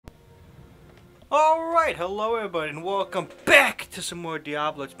Alright, hello everybody and welcome back to some more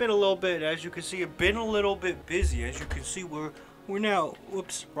Diablo. It's been a little bit, as you can see, it's been a little bit busy. As you can see, we're now,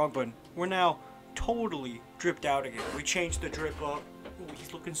 whoops, wrong button. We're now totally dripped out again. We changed the drip up. Ooh,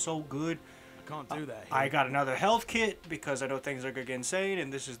 he's looking so good. Can't do that. I got another health kit because I know things are gonna get insane,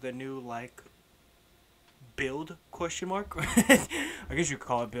 and this is the new, like, build, question mark? I guess you could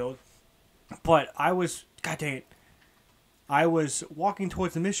call it build. But I was, god dang it. I was walking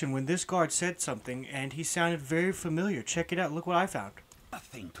towards the mission when this guard said something, and he sounded very familiar. Check it out. Look what I found.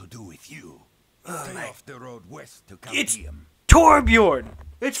 Nothing to do with you. Stay off the road west to It's Caldeum. Torbjorn!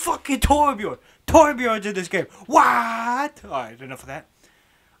 It's fucking Torbjorn! Torbjorn's in this game. What? Alright, enough of that.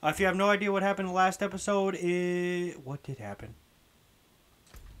 If you have no idea what happened in the last episode, what did happen?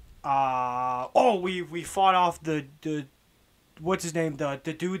 We fought off the what's his name?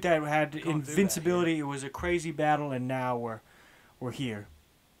 The dude that had invincibility. It was a crazy battle, and now we're here.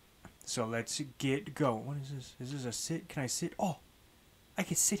 So let's get going. What is this? Is this a sit? Can I sit? Oh, I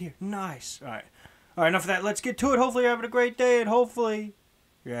can sit here. Nice. All right. Enough of that. Let's get to it. Hopefully you're having a great day, and hopefully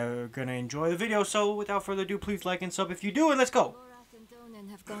you're gonna enjoy the video. So without further ado, please like and sub if you do, and let's go. Lorath and Donan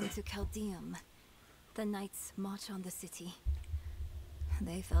have gone to Caldeum. The knights march on the city.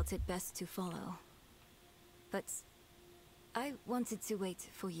 They felt it best to follow. But I wanted to wait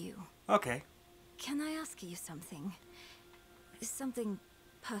for you. Okay. Can I ask you something? Something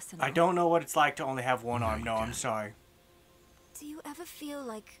personal. I don't know what it's like to only have one arm. No, I'm sorry. Do you ever feel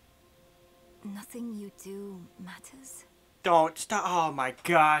like nothing you do matters? Don't stop. Oh my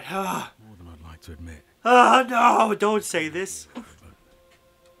god. More than I'd like to admit. No, don't say this. But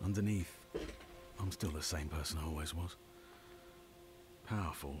underneath, I'm still the same person I always was.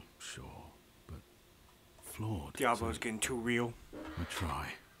 Powerful, sure, but flawed. Diablo's getting too real. I try.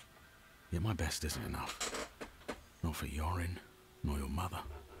 Yet my best isn't enough. Not for Yorin, nor your mother.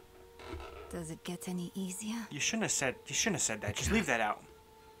 Does it get any easier? You shouldn't have said that. Just leave that out.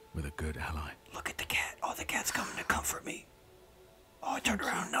 With a good ally. Look at the cat. Oh, the cat's coming to comfort me. Oh, I turned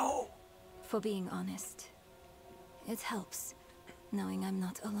around. No. For being honest, it helps knowing I'm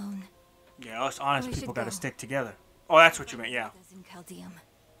not alone. Yeah, us honest We people should gotta go. stick together. Oh, that's what you meant, yeah. Others in Caldeum.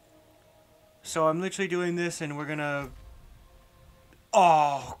 So I'm literally doing this, and we're gonna...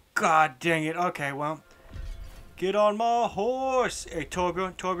 Oh, god dang it. Okay, well. Get on my horse. Hey,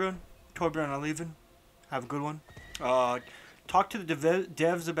 Torbjorn, I'm leaving. Have a good one. Talk to the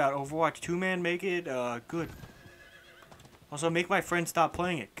devs about Overwatch 2, man. Make it, good. Also, make my friend stop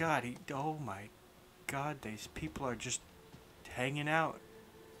playing it. God, oh my god, these people are just hanging out.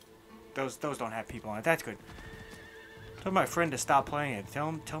 Those don't have people on it. That's good. Tell my friend to stop playing it. Tell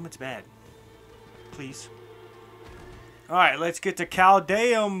him it's bad. Please. Alright, let's get to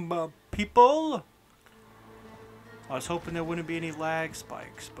Caldeum, people. I was hoping there wouldn't be any lag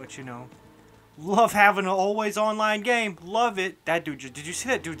spikes, but you know. Love having an always online game. Love it. That dude did you see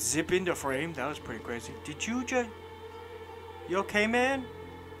that dude zip into frame? That was pretty crazy. Did you just... You okay, man?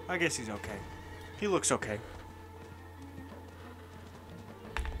 I guess he's okay. He looks okay.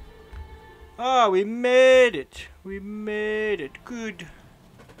 Oh, we made it. We made it. Good.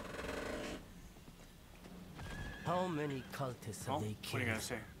 How many cultists have they What are you killed? gonna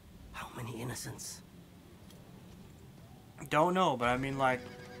say? How many innocents? Don't know, but I mean, like,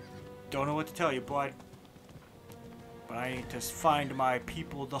 don't know what to tell you, bud. But I need to find my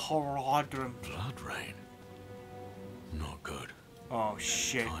people, the Horadrim. Blood rain. Not good. Oh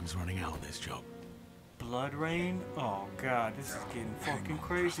shit. Time's running out on this job. Blood rain? Oh god, this is getting fucking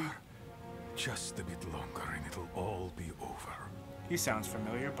crazy. Just a bit longer and it'll all be over. He sounds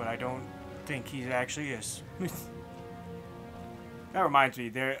familiar, but I don't think he actually is. That reminds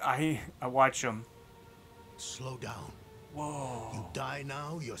me, I watch him. Slow down. Whoa. You die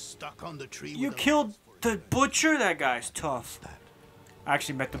now, you're stuck on the tree. You with a killed lance for the eternity. butcher? That guy's tough. That. I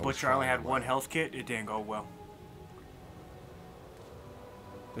actually met the butcher. I only had one health kit. It didn't go well.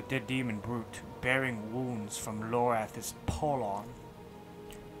 The dead demon brute, bearing wounds from Lorath is Polon.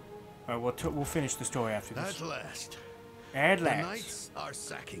 Alright, we'll finish the story after this. At last. At The last. knights are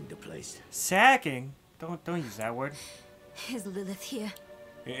sacking the place. Sacking? Don't use that word. Is Lilith here?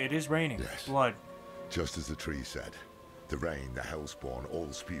 It is raining. Yes. Blood. Just as the tree said. The rain, the hellspawn,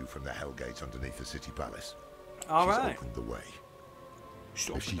 all spew from the hellgates underneath the city palace. Alright. She's opened the way.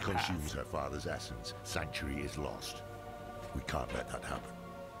 If she consumes her father's essence, Sanctuary is lost. We can't let that happen.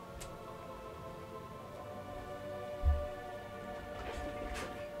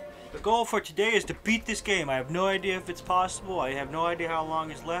 The goal for today is to beat this game. I have no idea if it's possible. I have no idea how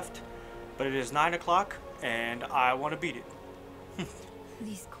long is left. But it is 9 o'clock, and I want to beat it.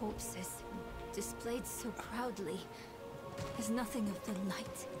 These corpses, displayed so proudly. is nothing of the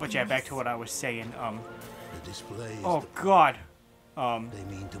light. But yeah, back to what I was saying. The display is Oh God. they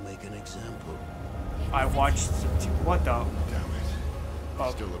mean to make an example. I watched. What the? Damn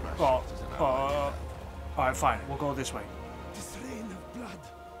it. Still the best. Alright, fine. We'll go this way. This rain of blood.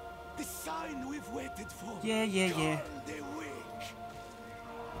 The sign we've waited for. Yeah. Call the weak.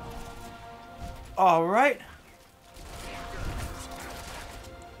 All right.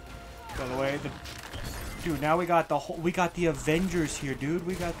 By the way, dude, now we got the Avengers here, dude.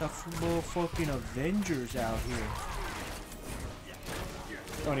 We got the fucking Avengers out here.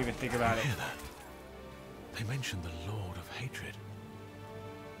 Don't even think about it. Hear that? They mentioned the Lord of Hatred.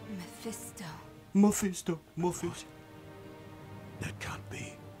 Mephisto. Mephisto. That can't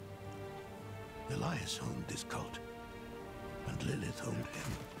be. Elias owned this cult, and Lilith owned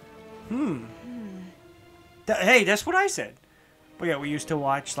him. Hey, that's what I said. But yeah, we used to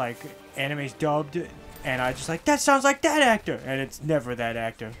watch like animes dubbed, and I just like, that sounds like that actor, and it's never that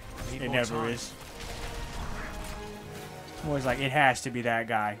actor. It never is. Always like, it has to be that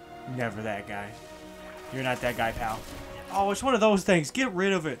guy. Never that guy. You're not that guy, pal. Oh, it's one of those things. Get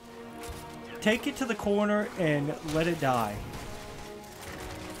rid of it. Take it to the corner and let it die.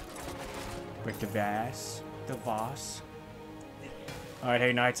 With the Vas. Alright,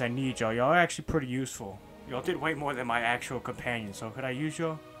 hey, Knights, I need y'all. Y'all are actually pretty useful. Y'all did way more than my actual companion, so could I use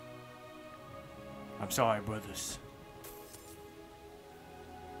y'all? I'm sorry, brothers.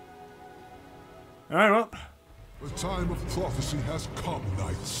 Alright, well. The time of prophecy has come,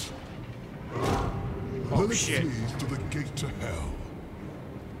 knights. Lilith shit. flees to the gate to hell.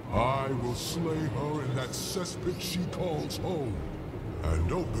 I will slay her in that cesspit she calls home,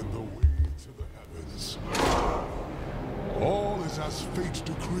 and open the way to the heavens. All is as fate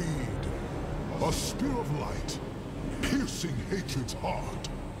decreed. A spear of light, piercing hatred's heart.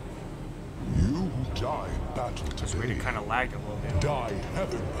 You who die in battle today, Kind of lagged a little bit. die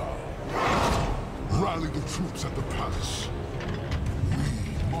heaven bound. Rally the troops at the palace.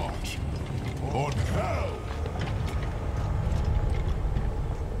 We march on hell.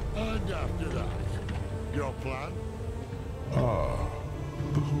 And after that, your plan?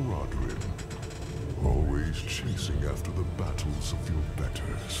 The Horadrim. Always chasing after the battles of your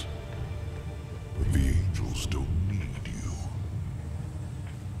betters. But the angels don't need you.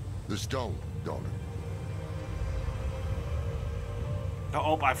 The stone, Dolan.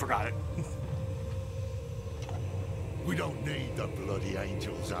 Oh, I forgot it. We don't need the bloody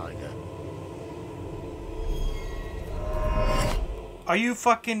angels either. Are you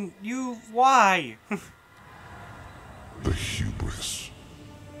fucking... Why? The hubris.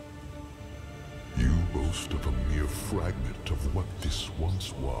 You boast of a mere fragment of what this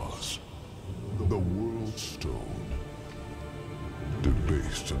once was. The World Stone.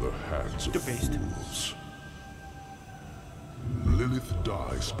 Debased in the hands of Debased. fools. Lilith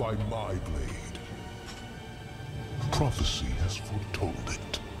dies by my blade. Prophecy has foretold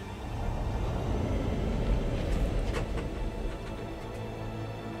it.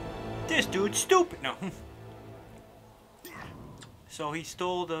 This dude's stupid. No. So he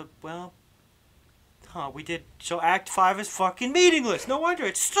stole the... Well... Huh, we did... So Act 5 is fucking meaningless. No wonder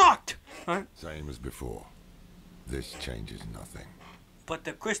it sucked. Huh? Same as before. This changes nothing. But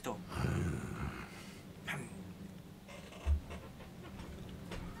the crystal...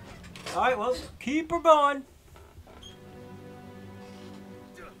 Alright, well, keep her going.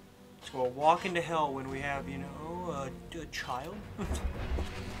 So we'll walk into hell when we have, you know, a child.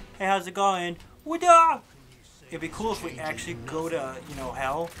 Hey, how's it going? What up? It'd be cool if we actually go to, you know,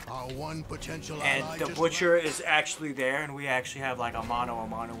 hell. Our one potential And ally the just butcher is actually there, and we actually have like a mano a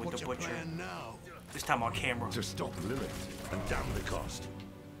mano with What's the your butcher. plan now? This time on camera. To stop Lilith and damn the cost.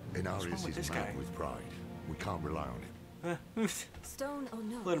 Inarius with this is mad guy? with pride. We can't rely on him. Stone or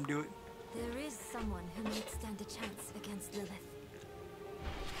no, Let him do it. there is someone who might stand a chance against Lilith.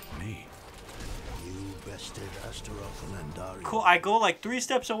 Me? You bested Astaroth and Andariel. Cool. I go like 3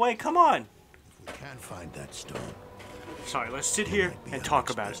 steps away. Come on. If we can't find that stone, Sorry. Let's sit it here might be and our talk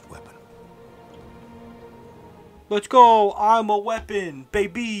next about it. best weapon. Let's go. I'm a weapon,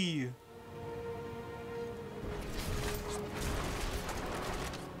 baby.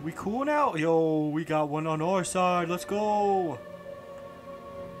 We cool now? Yo, we got one on our side. Let's go.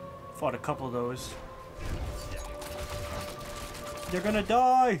 Fought a couple of those. They're gonna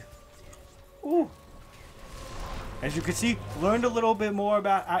die. Ooh. As you can see, learned a little bit more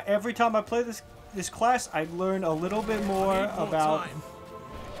about... every time I play this class, I learn a little bit more about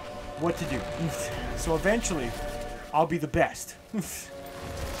what to do. So eventually, I'll be the best.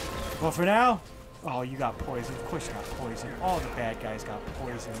 But for now... Oh, you got poison. Of course you got poison. All the bad guys got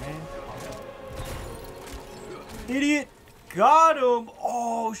poison, man. Idiot! got him!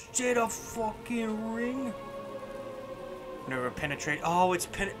 Oh shit, a fucking ring. Never penetrate. Oh, it's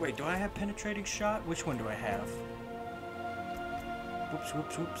wait, do I have penetrating shot? Which one do I have? Whoops,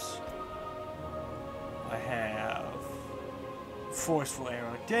 whoops, whoops. I have forceful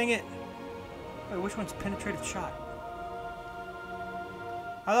arrow. Dang it! Wait, which one's penetrative shot?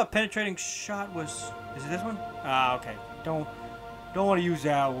 I thought penetrating shot was. Is it this one? Ah, okay. Don't want to use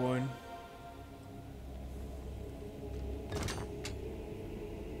that one.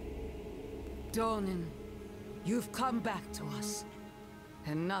 Donan, you've come back to us,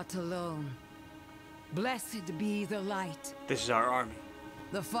 and not alone. Blessed be the light. This is our army.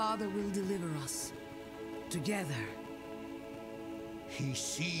 The Father will deliver us. Together. He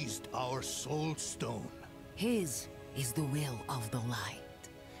seized our soul stone. His is the will of the light.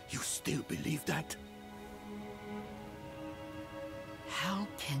 You still believe that? How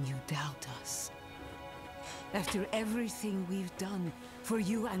can you doubt us? After everything we've done for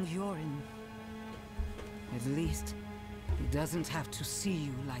you and Yorin. At least, he doesn't have to see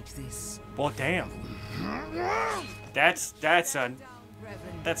you like this. Well, damn. That's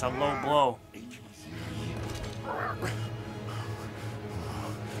a low blow.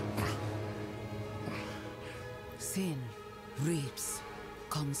 Sin reaps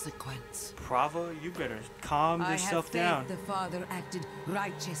consequence. Prava, you better calm yourself down. I have faith the Father acted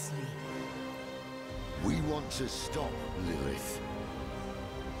righteously. We want to stop Lilith.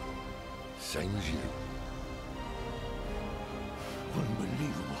 Same as you.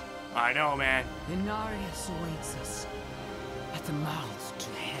 Unbelievable. I know, man. Inarius awaits us at the mouth to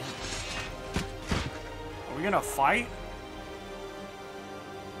hell. Are we gonna fight?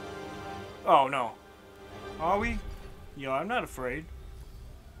 Oh, no. Are we? Yo, I'm not afraid.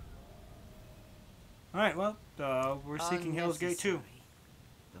 Alright, well, we're seeking Hell's Gate too.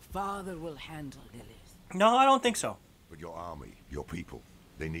 The Father will handle Lilith. No, I don't think so. But your army, your people,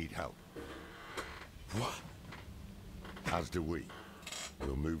 they need help. What? As do we.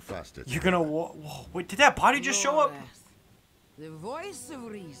 We'll move faster. You're gonna whoa, wait, did that body just show up? Loreth, the voice of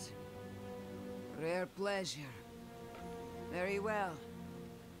reason. Rare pleasure. Very well.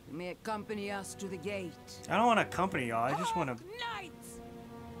 You may accompany us to the gate. I don't want to accompany y'all. I just want to. Knights!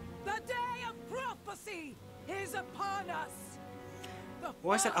 The day of prophecy is upon us.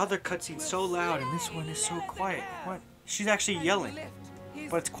 Why is that other cutscene so loud and this one is so quiet? What? She's actually yelling,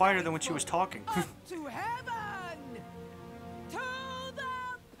 but it's quieter than when she was talking. Up to heaven! To the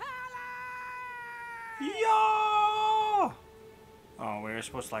palace! Yo! Oh, we were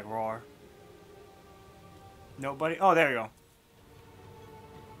supposed to like roar. Nobody? Oh, there you go.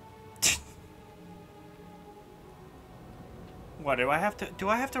 What do I have to? Do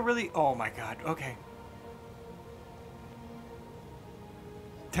I have to really? Oh my God. Okay.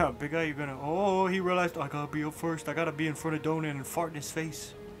 Big guy, you're gonna. Oh, he realized I gotta be up first. I gotta be in front of Donan and fart in his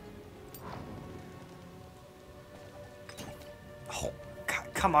face. Oh,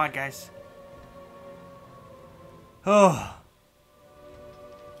 God, come on, guys. Oh.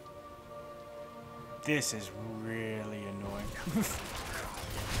 This is really annoying.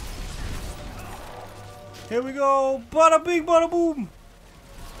 Here we go. Bada bing, bada boom.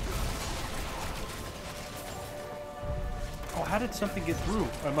 Oh, how did something get through?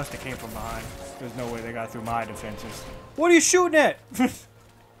 Oh, it must have came from behind. There's no way they got through my defenses. What are you shooting at?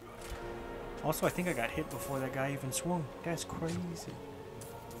 Also, I think I got hit before that guy even swung. That's crazy.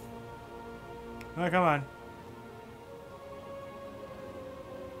 All right, come on.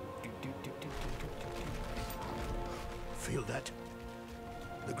 Feel that?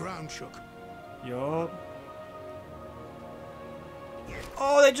 The ground shook. Yup.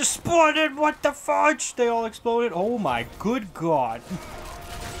 Oh, they just spawned in. What the fudge? They all exploded. Oh my good God.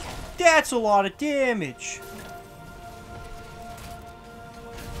 That's a lot of damage.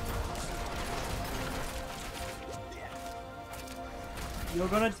 You're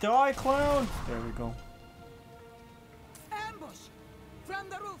gonna die, clown. There we go. Ambush from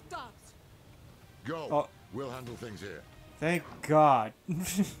the rooftops. Go. Oh. We'll handle things here. Thank God.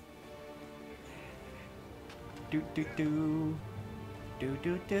 Do do do. Do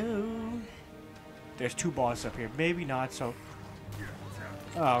do do. There's two bosses up here. Maybe not so.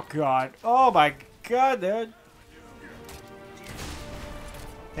 Oh God. Oh my God. Dude.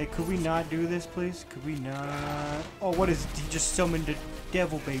 Hey, could we not do this, please? Could we not? Oh, what is? He just summoned a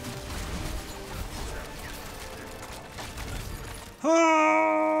devil baby. Oh,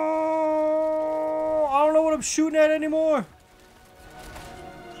 I don't know what I'm shooting at anymore.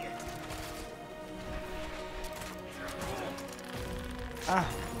 Ah.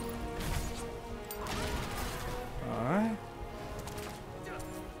 Alright.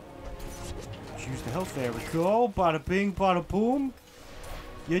 Use the health There we go. Bada bing, bada boom.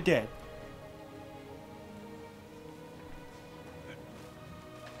 You're dead.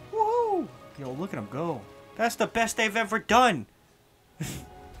 Woohoo! Yo, look at him go. That's the best they've ever done.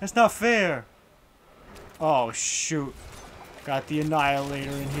 That's not fair. Oh, shoot. Got the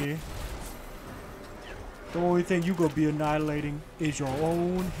Annihilator in here. The only thing you gonna be annihilating is your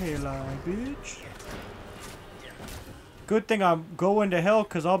own hairline, bitch. Good thing I'm going to hell,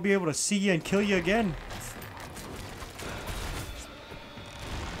 because I'll be able to see you and kill you again.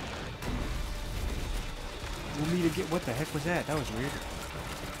 We'll meet again. What the heck was that? That was weird.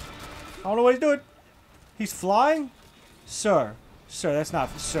 I don't know what he's doing. He's flying? Sir. Sir, that's not...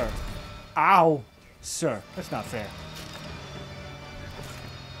 Sir. Ow. Sir, that's not fair.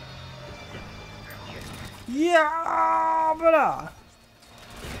 Yeah, but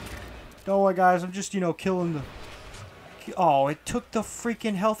don't worry, guys. I'm just, you know, killing the... Oh, it took the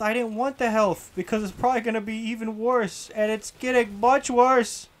freaking health. I didn't want the health because it's probably going to be even worse. And it's getting much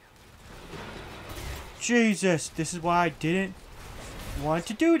worse. Jesus. This is why I didn't want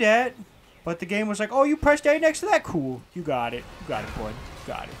to do that. But the game was like, oh, you pressed A next to that? Cool. You got it. You got it, bud. You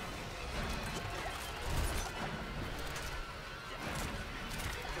got it.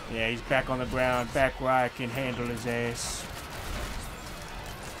 Yeah, he's back on the ground. Back where I can handle his ass.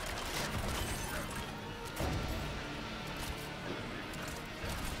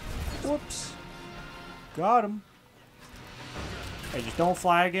 Whoops. Got him. Hey, just don't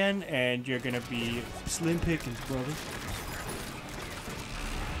fly again, and you're gonna be slim pickings, brother.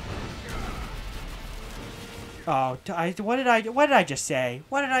 Oh, what did I just say?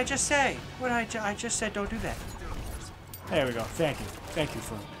 What did I just say? I just said don't do that. There we go. Thank you. Thank you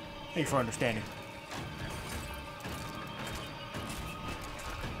for understanding.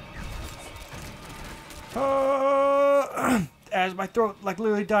 As my throat like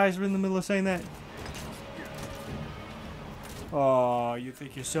literally dies in the middle of saying that. Oh, you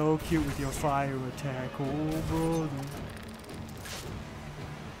think you're so cute with your fire attack, oh brother.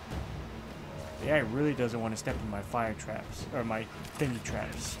 The guy really doesn't want to step in my fire traps or my thingy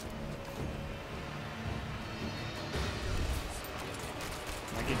traps.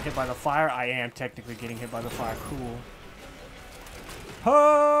 Am I getting hit by the fire? I am technically getting hit by the fire. Cool.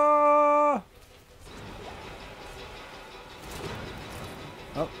 Ah!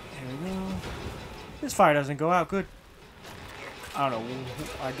 Oh, here we go. This fire doesn't go out. Good. I don't know.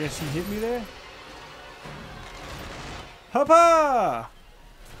 I guess he hit me there. Hoppa!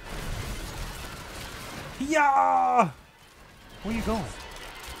 Yeah! Where you going?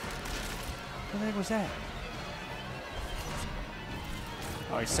 Where the heck was that?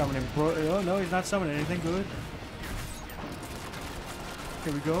 Oh, he's summoning oh, no, he's not summoning anything. Good.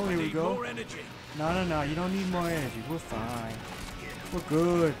 Here we go. Here we go. More energy. No. You don't need more energy. We're fine. We're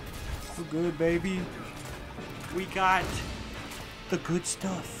good. We're good, baby. We got the good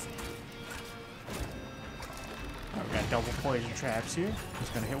stuff. Oh, we got double poison traps here. He's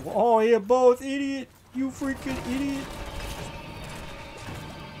gonna hit. Oh, yeah, both, idiot. You freaking idiot.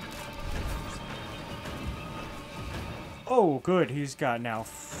 Oh, good. He's got now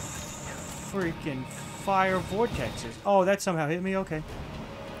freaking fire vortexes. Oh, that somehow hit me. Okay.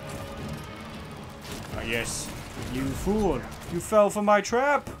 Oh, yes. You fool. You fell for my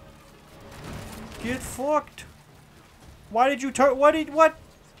trap. Get fucked. Why did you turn? Why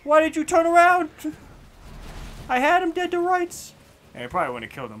did you turn around? I had him dead to rights. Yeah, I probably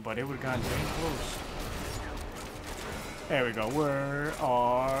wouldn't have killed him, but it would have gotten very close. There we go. We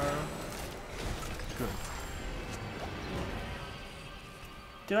are good.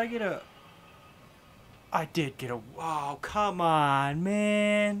 Did I get a... I did get a... Wow, come on,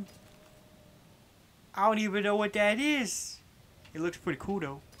 man. I don't even know what that is. It looks pretty cool,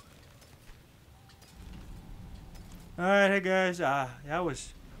 though. Alright, hey guys. That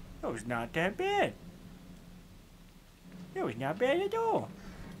was not that bad. That was not bad at all.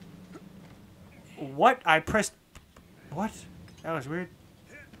 What? I pressed... What? That was weird.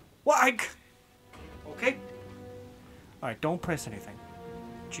 What? Okay. Alright, don't press anything.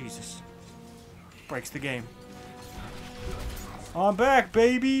 Jesus. Breaks the game. I'm back,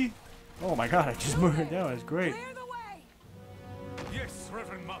 baby! Oh my god, I just murdered. That was great. Clear the way. Yes,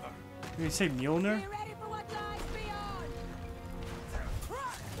 Reverend Mother. Did you say Mjolnir? Be ready for what lies beyond.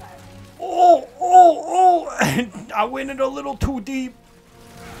 Oh! I went in a little too deep.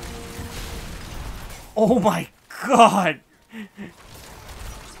 Oh my god!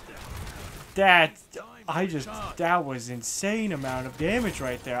 That was insane amount of damage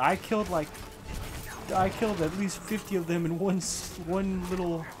right there. I killed at least 50 of them in one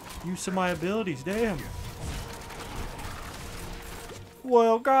little use of my abilities. Damn.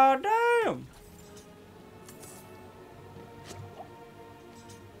 Well, goddamn.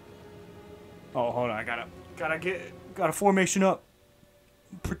 Oh, hold on. I gotta formation up.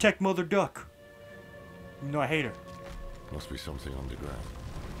 Protect Mother Duck. You know I hate her. Must be something underground.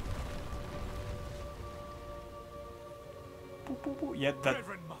 Yeah,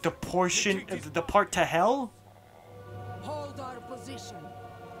 the portion, the part to hell. Hold our position.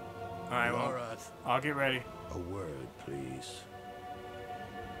 All right, well, I'll get ready. A word, please.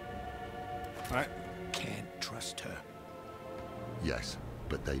 All right. Can't trust her. Yes,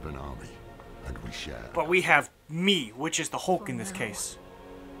 but they've an army, and we share. But we have me, which is the Hulk in this case.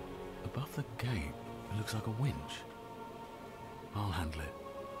 Above the gate, it looks like a winch. I'll handle it.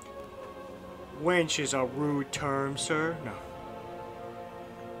 Winch is a rude term, sir. No.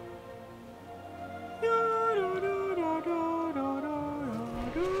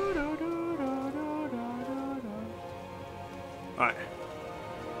 Alright.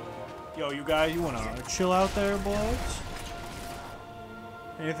 Yo, you guys, you wanna chill out there, boys?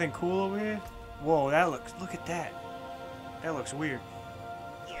 Anything cool over here? Whoa, look at that. That looks weird.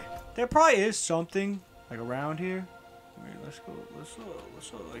 There probably is something, like, around here. Wait, let's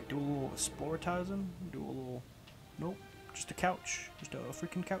like, do a little sportizing. Do a little, nope, just a couch. Just a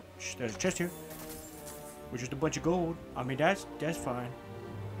freaking couch. There's a chest here. With just a bunch of gold. I mean, that's fine.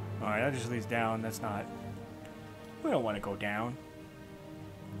 Alright, that just leads down. That's not, we don't want to go down.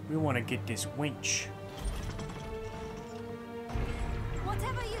 We want to get this winch.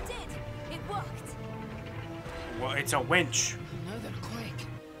 Whatever you did, it worked. Well, it's a winch. No, they're quick.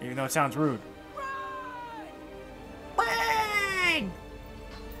 Even though it sounds rude. Bang!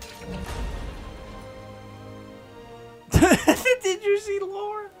 Did you see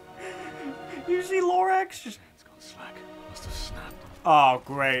Laura? You see Lorax? Just... It's gone slack. Must have snapped. Oh,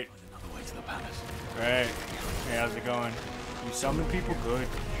 great. Another way to the palace. Great. Hey, how's it going? You summon people? Good.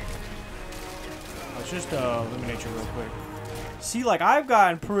 Let's just eliminate you real quick. See, like, I've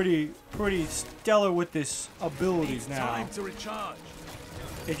gotten pretty stellar with this abilities now. Time to recharge.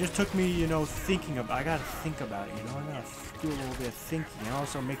 It just took me, you know, thinking about. I gotta think about it, you know. I gotta do a little bit of thinking and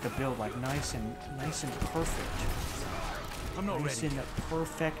also make the build like nice and perfect. I'm not Nice ready. and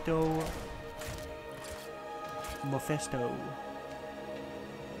perfecto. Mephisto.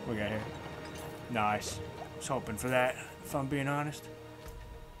 What we got here? Nice. I was hoping for that, if I'm being honest.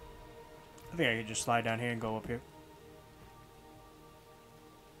 I think I could just slide down here and go up here.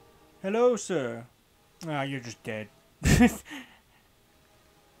 Hello, sir. Ah, you're just dead.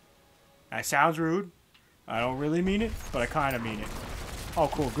 That sounds rude. I don't really mean it, but I kind of mean it. Oh,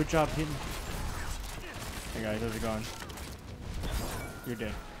 cool. Good job hitting. Hey, guys. How's it going? You're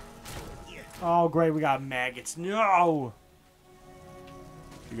dead. Oh, great. We got maggots. No!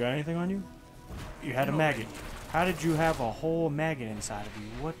 You got anything on you? You had a maggot. How did you have a whole maggot inside of you?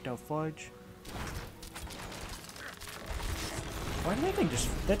 What the fudge? Why did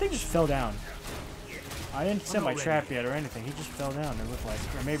that thing just fell down? I didn't set my trap yet or anything. He just fell down, it looked like.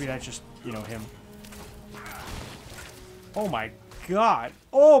 Or maybe that's just, you know, him. Oh my god.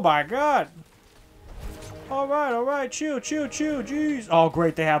 Oh my god. Alright, chill, jeez. Oh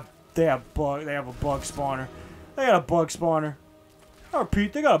great, they have a bug spawner. They got a bug spawner. I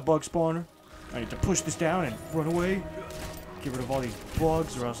repeat, they got a bug spawner. I need to push this down and run away. Get rid of all these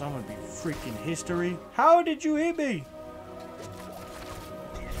bugs or else I'm gonna be freaking history. How did you hit me?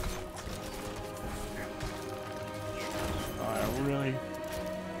 I really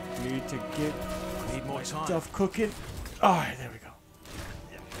need to get more time. stuff cooking. Alright, there we go.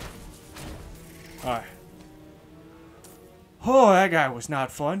 Alright. Oh, that guy was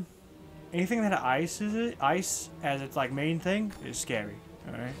not fun. Anything that ice as its like main thing is scary.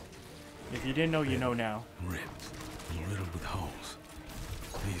 Alright. If you didn't know, you know now. Ripped and riddled with holes.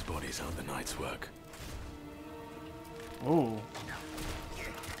 These bodies aren't the night's work. Ooh.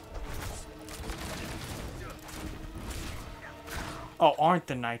 Oh, aren't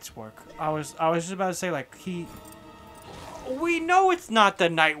the knights work? I was just about to say, like, we know it's not the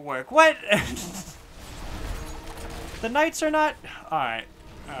night work. What? The knights are not. All right.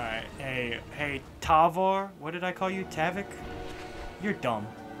 Hey, Tavor. What did I call you, Tavik? You're dumb.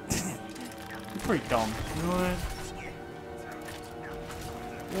 You're pretty dumb. You know what?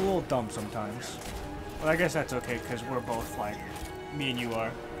 You're a little dumb sometimes. But I guess that's okay because we're both like, me and you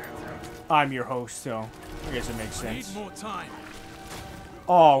are. I'm your host, so I guess it makes sense. Need more time.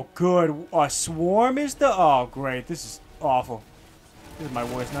 Oh, good. A swarm is the... Oh, great. This is awful. This is my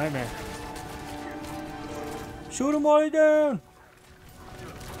worst nightmare. Shoot them all down.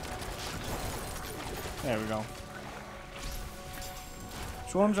 There we go.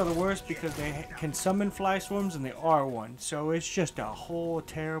 Swarms are the worst because they can summon fly swarms and they are one. So it's just a whole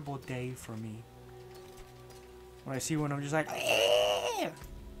terrible day for me. When I see one, I'm just like...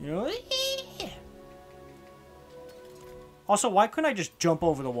 You know? Also, why couldn't I just jump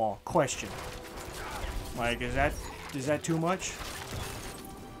over the wall? Question. Like, is that too much?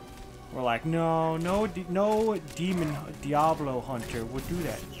 We're like, no demon Diablo hunter would do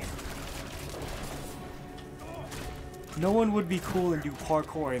that. No one would be cool and do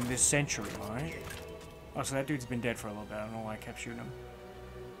parkour in this century, alright? Oh, so that dude's been dead for a little bit. I don't know why I kept shooting him.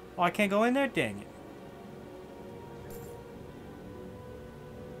 Oh, I can't go in there? Dang it.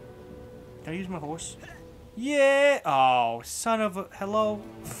 Can I use my horse? Yeah! Oh, son of a... Hello?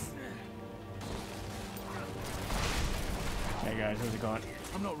 Hey guys, how's it going?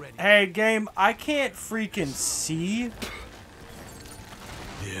 I'm not ready. Hey, game, I can't freaking see.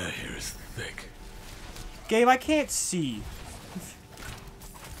 The air here is thick. Game, I can't see.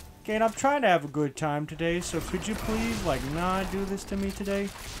 Game, I'm trying to have a good time today, so could you please, like, not do this to me today?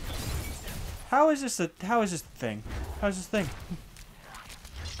 How is this the thing? How's this thing?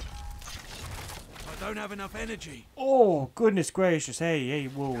 I don't have enough energy. Oh, goodness gracious. Hey,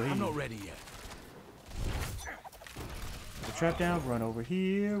 whoa, hey. I'm not ready yet. The trap down, run over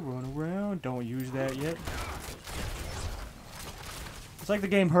here, run around. Don't use that yet. It's like the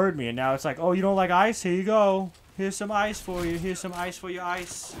game heard me, and now it's like, oh, you don't like ice? Here you go. Here's some ice for you. Here's some ice for your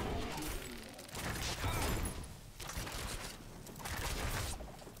ice.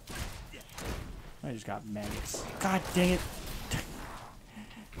 I just got maggots. God dang it.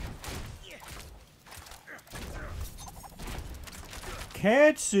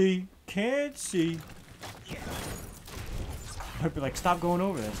 Can't see. Can't see. I'd be like, stop going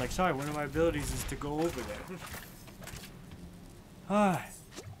over there. It's like, sorry, one of my abilities is to go over there. Ah.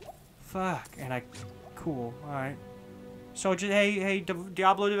 Fuck. And I... Cool. Alright. So, just, hey,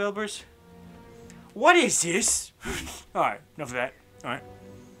 Diablo developers. What is this? Alright, enough of that. Alright.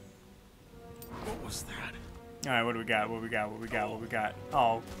 What was that? Alright, what do we got? What we got?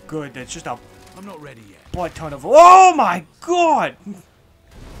 Oh, good. That's just a I'm not ready yet. butt ton of... Oh my god!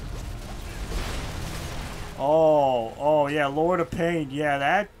 Oh, yeah, Lord of Pain.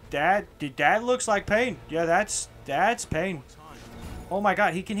 Yeah, that looks like pain. Yeah, that's pain. Oh my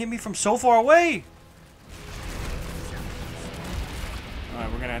god, he can hit me from so far away!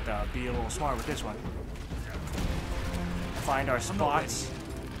 Alright, we're gonna have to be a little smart with this one. Find our spots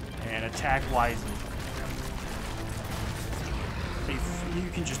and attack wisely. You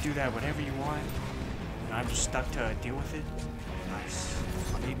can just do that whenever you want. And I'm just stuck to deal with it. Nice.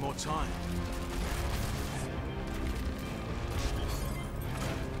 I need more time.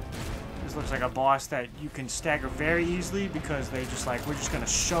 This looks like a boss that you can stagger very easily because they just like, we're just gonna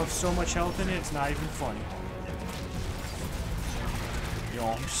shove so much health in it, it's not even funny. You know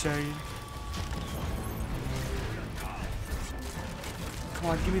what I'm saying? Come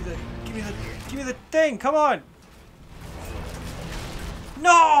on, give me the thing, come on!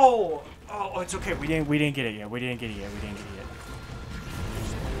 No! Oh, it's okay, we didn't get it yet,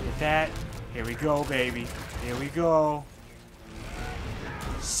 Get that. Here we go, baby. Here we go.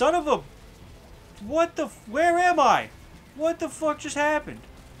 Son of a... What the... Where am I? What the fuck just happened?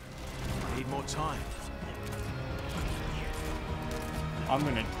 I need more time. I'm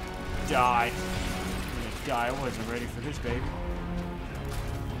gonna die. I wasn't ready for this, baby.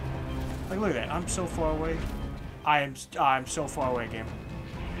 Like, look at that. I'm so far away. I'm so far away, game.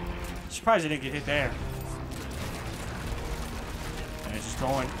 Surprised I didn't get hit there. And it's just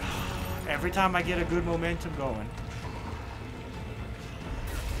going... Every time I get a good momentum going.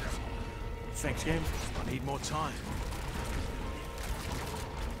 Thanks, game. I need more time.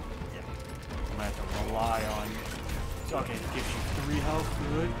 I'm gonna have to rely on... Okay, it gives you 3 health.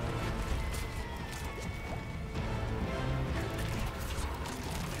 Good.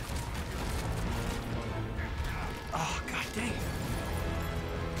 Oh, god dang.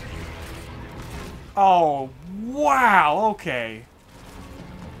 Oh, wow. Okay.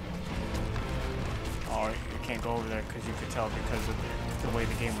 Oh, you can't go over there because you could tell because of the way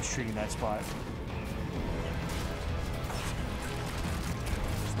the game was treating that spot.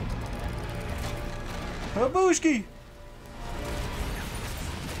 Babooshki!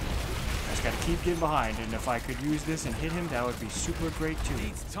 I just gotta keep getting behind, and if I could use this and hit him, that would be super great too.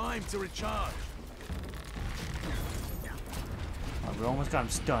 Needs time to recharge. Oh, we almost got him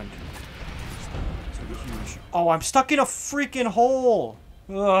stunned. It's gonna be huge. Oh, I'm stuck in a freaking hole!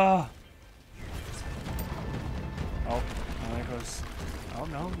 Ugh. Oh, there goes. Oh,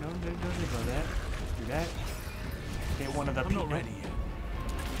 no, there doesn't go that. Let's do that. Hit one of the people. I'm not ready yet.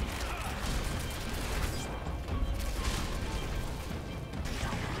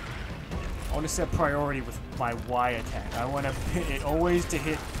 I want to set priority with my Y attack. I want it always to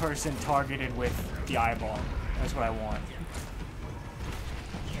hit person targeted with the eyeball. That's what I want.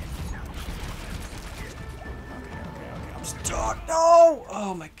 Okay. I'm Stuck. No!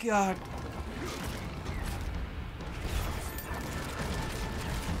 Oh my god.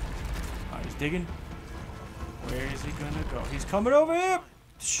 Alright, he's digging. Where is he gonna go? He's coming over here!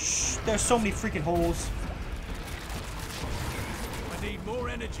 Shh, there's so many freaking holes. I need more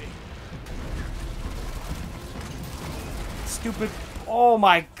energy. Stupid. Oh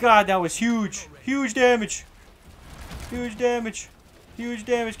my god, that was huge. Huge damage. Huge damage. Huge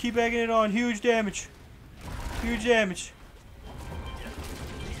damage. Keep egging it on. Huge damage. Huge damage.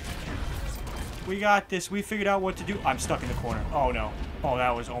 We got this. We figured out what to do. I'm stuck in the corner. Oh no. Oh,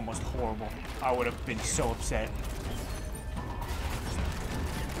 that was almost horrible. I would have been so upset.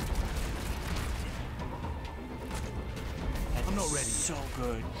 I'm not ready. So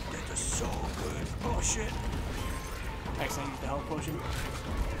good. That is so good. Oh shit. Excellent. Use the health potion.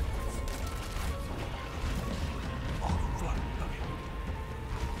 Oh fuck. Okay.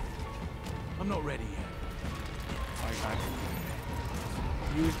 I'm not ready yet. Alright,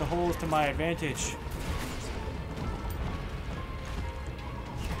 use the holes to my advantage.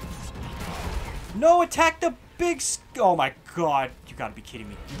 No, attack the big oh my god. You gotta be kidding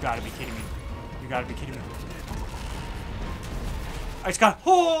me. You gotta be kidding me. You gotta be kidding me. I just got.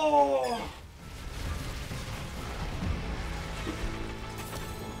 Oh!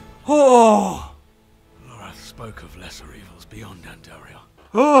 Oh! Lorath spoke of lesser evils beyond Andaria.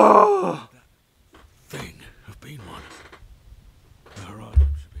 Oh! Thing have been one. Her item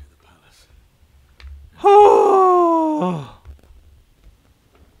should be at the palace. Oh!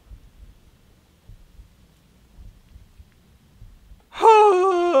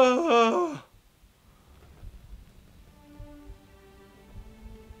 Oh!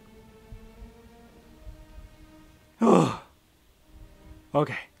 Oh.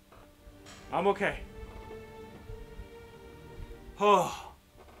 Okay. I'm okay. Oh.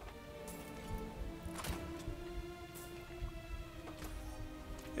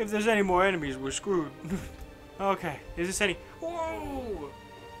 If there's any more enemies, we're screwed. Okay. Is this any... Whoa!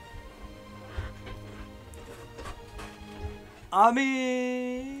 I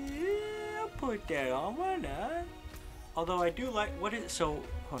mean... I'll put that on. Why not? Although I do like... What is... So,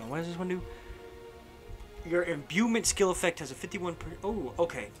 hold on. What does this one do? Your imbuement skill effect has a 51%... Oh,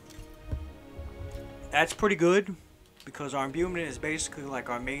 okay. That's pretty good. Because our imbuement is basically like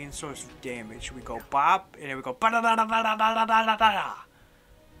our main source of damage. We go bop, and then we go...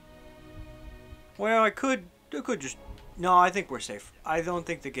 Well, I could just... No, I think we're safe. I don't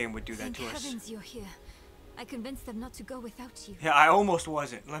think the game would do that to us. Thank heavens you're here. I convinced them not to go without you. Yeah, I almost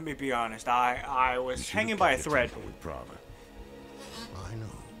wasn't. Let me be honest. I was hanging by a thread. I know.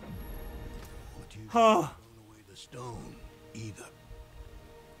 But you Oh. haven't thrown away the stone either.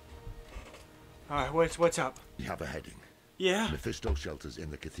 Alright, what's up? We have a heading. Yeah? Mephisto shelters in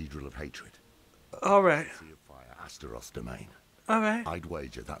the Cathedral of Hatred. Alright. Sea of Fire, Astaroth's domain. Alright. I'd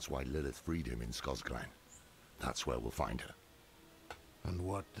wager that's why Lilith freed him in Skosglen. That's where we'll find her. And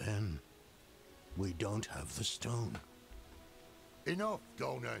what then? We don't have the stone. Enough,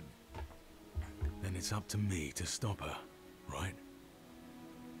 Donan. Then it's up to me to stop her, right?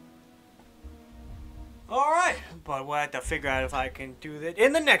 Alright. But we'll have to figure out if I can do that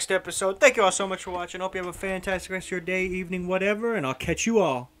in the next episode. Thank you all so much for watching. Hope you have a fantastic rest of your day, evening, whatever. And I'll catch you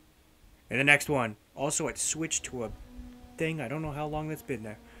all in the next one. Also, it switched to a thing. I don't know how long that's been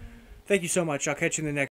there. Thank you so much. I'll catch you in the next